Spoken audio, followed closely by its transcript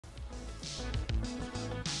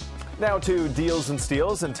Now to Deals and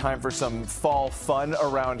Steals, and time for some fall fun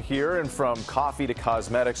around here. And from coffee to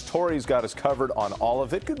cosmetics, Tory's got us covered on all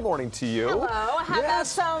of it. Good morning to you. Hello. How about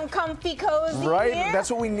some comfy cozy Right? here? That's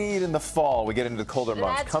what we need in the fall. We get into the colder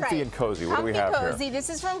months. That's Comfy right. and cozy. What do we have cozy. here? This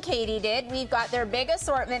is from Katydid. We've got their big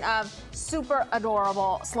assortment of super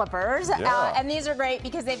adorable slippers. Yeah. And these are great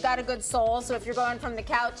because they've got a good sole. So if you're going from the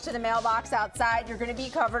couch to the mailbox outside, you're going to be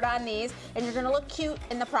covered on these. And you're going to look cute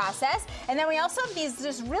in the process. And then we also have these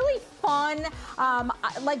just really fun,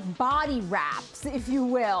 like body wraps, if you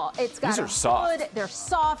will. It's got a hood. They're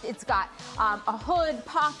soft. It's got a hood,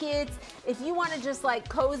 pockets. If you want to just like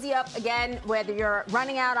cozy up again, whether you're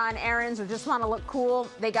running out on errands or just want to look cool,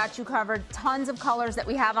 they got you covered. Tons of colors that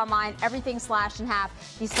we have online. Everything slashed in half.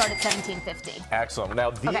 These start at $17.50. Excellent.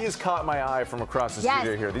 Now these caught my eye from across the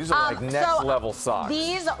studio here. These are like next level socks.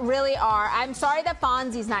 These really are. I'm sorry that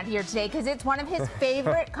Fonzie's not here today because it's one of his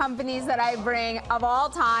favorite companies that I bring of all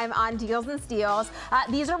time on Deals and Steals.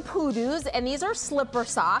 These are poodoos and these are slipper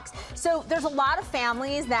socks. So there's a lot of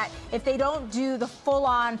families that if they don't do the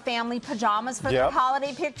full-on family pajamas for their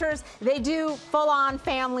holiday pictures, they do full-on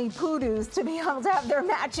family poodoos to be able to have their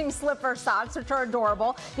matching slipper socks, which are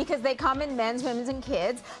adorable because they come in men's, women's, and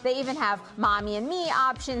kids. They even have mommy and me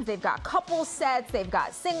options. They've got couple sets. They've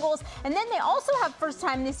got singles. And then they also have, first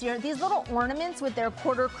time this year, these little ornaments with their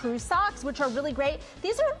quarter crew socks, which are really great.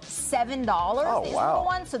 These are $7, these little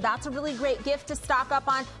ones, so that's a really great gift to stock up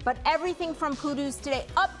on. But everything from poodoos today,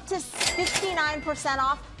 up to 59%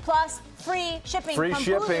 off, plus free shipping. Free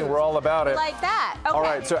shipping, we're all about it. Like that. Okay. All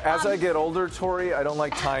right, so as I get older, Tori, I don't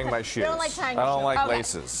like tying my shoes. You don't like tying I your don't shoes. like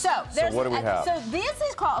laces. So what do we have? So this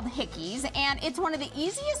is called Hickeys, and it's one of the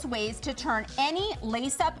easiest ways to turn any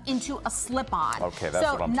lace-up into a slip-on. Okay, that's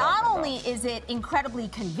what I'm talking about. So not only is it incredibly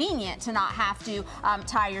convenient to not have to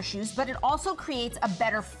tie your shoes, but it also creates a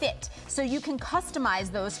better fit. So you can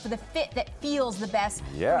customize those for the fit that feels the best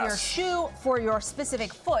for your shoe, for your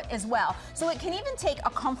specific foot as well. So it can even take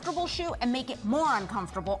a comfortable shoe and make it more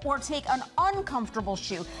uncomfortable, or take an uncomfortable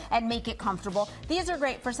shoe and make it comfortable. These are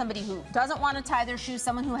great for somebody who doesn't want to tie their shoes,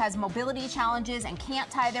 someone who has mobility challenges and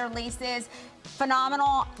can't tie their laces.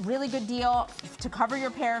 Phenomenal, really good deal to cover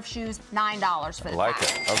your pair of shoes, $9 for the like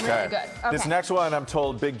it. Okay. Really good. Okay. This next one, I'm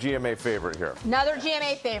told, big GMA favorite here. Another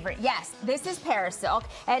GMA favorite. Yes, this is Parasilk,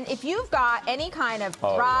 and if you've got any kind of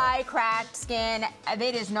dry, cracked skin,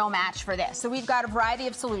 it is no match for this. So we've got a variety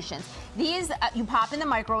of solutions. These you pop in the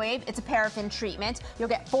microwave. It's a paraffin treatment. You'll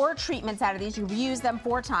get 4 treatments out of these. You reuse them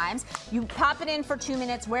 4 times. You pop it in for 2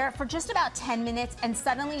 minutes, wear it for just about 10 minutes, and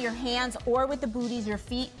suddenly your hands or with the booties, your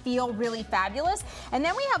feet feel really fabulous. And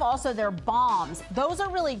then we have also their balms. Those are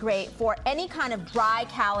really great for any kind of dry,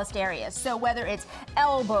 calloused areas. So whether it's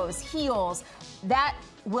elbows, heels, that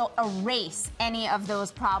will erase any of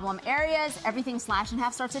those problem areas. Everything slashed in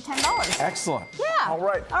half starts at $10. Excellent. Yeah. All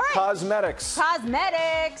right. Cosmetics.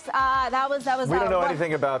 Cosmetics. That was. We don't know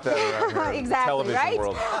anything about that around here. Exactly. Television right.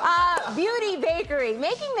 world. Beauty Bakerie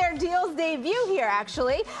making their Deals debut here.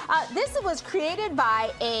 Actually, this was created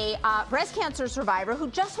by a breast cancer survivor who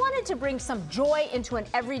just wanted to bring some joy into an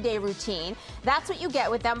everyday routine. That's what you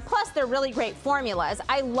get with them. Plus, they're really great formulas.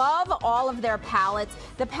 I love all of their palettes.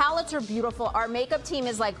 The palettes are beautiful. Our makeup team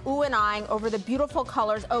is like ooh and eyeing over the beautiful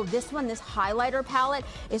colors. Oh, this highlighter palette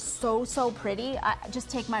is so pretty. Just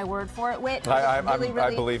take my word for it, Whit. I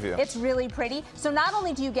believe you. It's really pretty. So not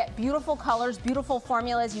only do you get beautiful colors, beautiful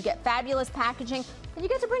formulas, you get fabulous packaging, but you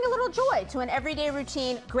get to bring a little joy to an everyday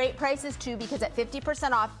routine. Great prices too, because at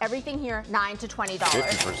 50% off, everything here $9 to $20.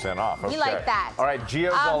 50% off. Okay. We like that. All right,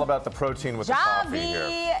 Gio's all about the protein with the coffee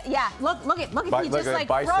here. Yeah, look at he just like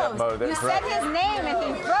bicep froze. mode. You said his name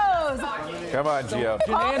and he froze. Come on, Gio.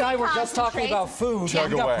 Janae and I were just talking about food.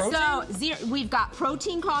 Chug away. So we've got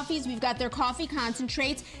protein coffees. We've got their coffee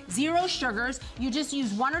concentrates, 0 sugars. You just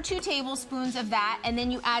use 1 or 2 tablespoons of that, and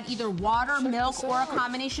then you add either water, milk, or a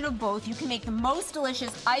combination of both. You can make the most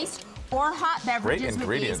delicious iced or hot beverages. Great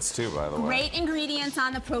ingredients too, by the way. Great ingredients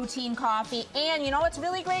on the protein coffee. And you know what's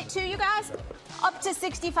really great too, you guys? Up to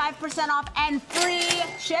 65% off and free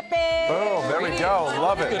shipping. Boom, there we go.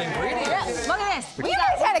 Love it. Good ingredients. Yeah, look at this. You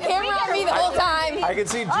guys had a camera on me the whole time. I can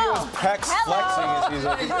see Gio's pecs flexing as he's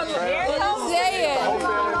looking at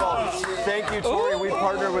Thank you, Tori. We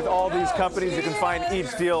partner with all these companies. You can find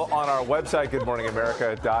each deal on our website,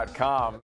 goodmorningamerica.com.